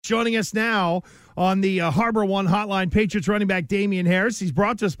joining us now on the Harbor One Hotline. Patriots running back Damien Harris. He's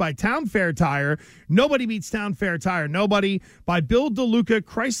brought to us by Town Fair Tire. Nobody beats Town Fair Tire. Nobody. By Bill DeLuca,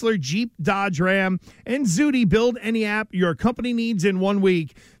 Chrysler, Jeep, Dodge, Ram, and Zudy. Build any app your company needs in 1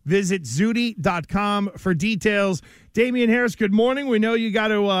 week. Visit Zudy.com for details. Damien Harris, good morning. We know you got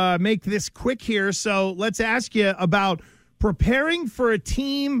to make this quick here, so let's ask you about preparing for a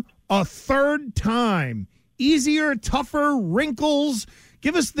team a third time. Easier, tougher, wrinkles.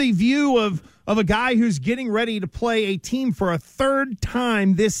 Give us the view of a guy who's getting ready to play a team for a third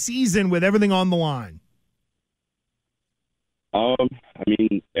time this season with everything on the line. I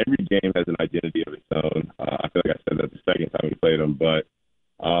mean, every game has an identity of its own. I feel like I said that the second time we played them, but,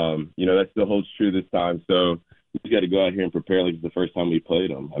 that still holds true this time. So we just got to go out here and prepare like it's the first time we played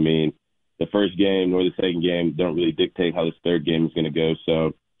them. I mean, the first game nor the second game don't really dictate how this third game is going to go.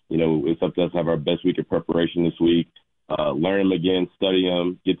 So, it's up to us to have our best week of preparation this week. Learn them again, study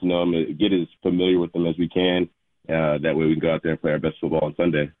them, get to know them, get as familiar with them as we can. That way we can go out there and play our best football on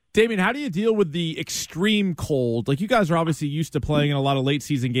Sunday. Damien, how do you deal with the extreme cold? Like, you guys are obviously used to playing in a lot of late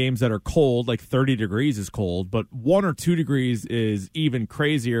season games that are cold, like 30 degrees is cold, but 1 or 2 degrees is even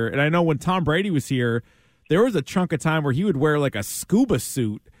crazier. And I know when Tom Brady was here, there was a chunk of time where he would wear like a scuba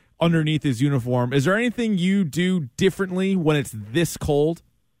suit underneath his uniform. Is there anything you do differently when it's this cold?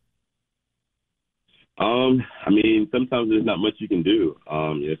 I mean, sometimes there's not much you can do.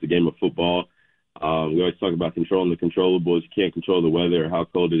 It's a game of football. We always talk about controlling the controllables. You can't control the weather or how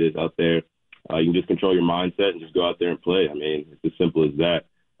cold it is out there. You can just control your mindset and just go out there and play. I mean, it's as simple as that.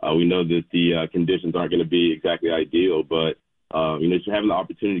 We know that the conditions aren't going to be exactly ideal, but, just having the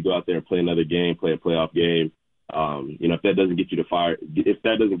opportunity to go out there and play another game, play a playoff game, if that doesn't get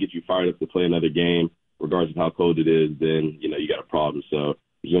you fired up to play another game, regardless of how cold it is, then, you got a problem. So,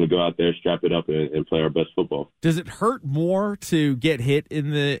 we're going to go out there, strap it up, and play our best football. Does it hurt more to get hit in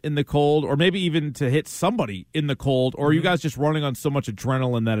the cold, or maybe even to hit somebody in the cold, or are you guys just running on so much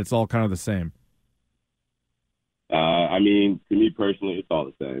adrenaline that it's all kind of the same? I mean, to me personally, it's all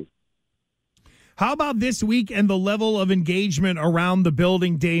the same. How about this week and the level of engagement around the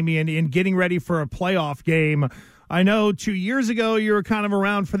building, Damien, in getting ready for a playoff game? I know 2 years ago you were kind of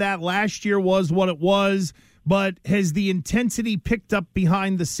around for that. Last year was what it was. But has the intensity picked up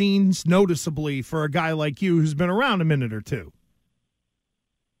behind the scenes noticeably for a guy like you who's been around a minute or two?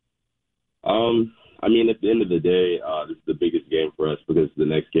 I mean, at the end of the day, this is the biggest game for us because it's the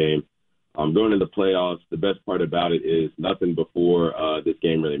next game. Going into the playoffs, the best part about it is nothing before this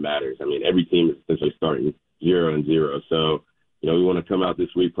game really matters. I mean, every team is essentially starting 0-0. So, we want to come out this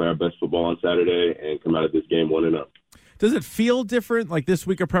week, play our best football on Saturday, and come out of this game 1-0. Does it feel different, like this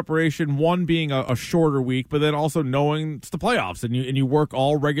week of preparation, one being a shorter week, but then also knowing it's the playoffs and you work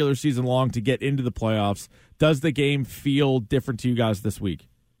all regular season long to get into the playoffs? Does the game feel different to you guys this week?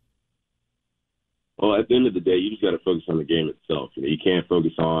 Well, at the end of the day, you just got to focus on the game itself. You can't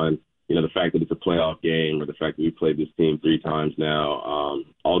focus on, the fact that it's a playoff game or the fact that we played this team 3 times now.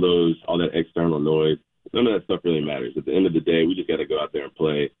 All that external noise, none of that stuff really matters. At the end of the day, we just got to go out there and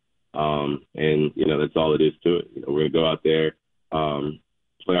play. That's all it is to it. We're going to go out there,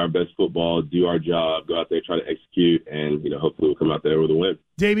 play our best football, do our job, go out there, try to execute, and, hopefully we'll come out there with a win.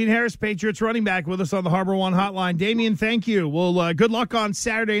 Damien Harris, Patriots running back, with us on the Harbor One Hotline. Damien, thank you. Well, good luck on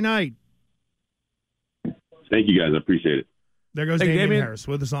Saturday night. Thank you, guys. I appreciate it. There goes Damien Harris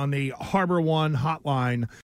with us on the Harbor One Hotline.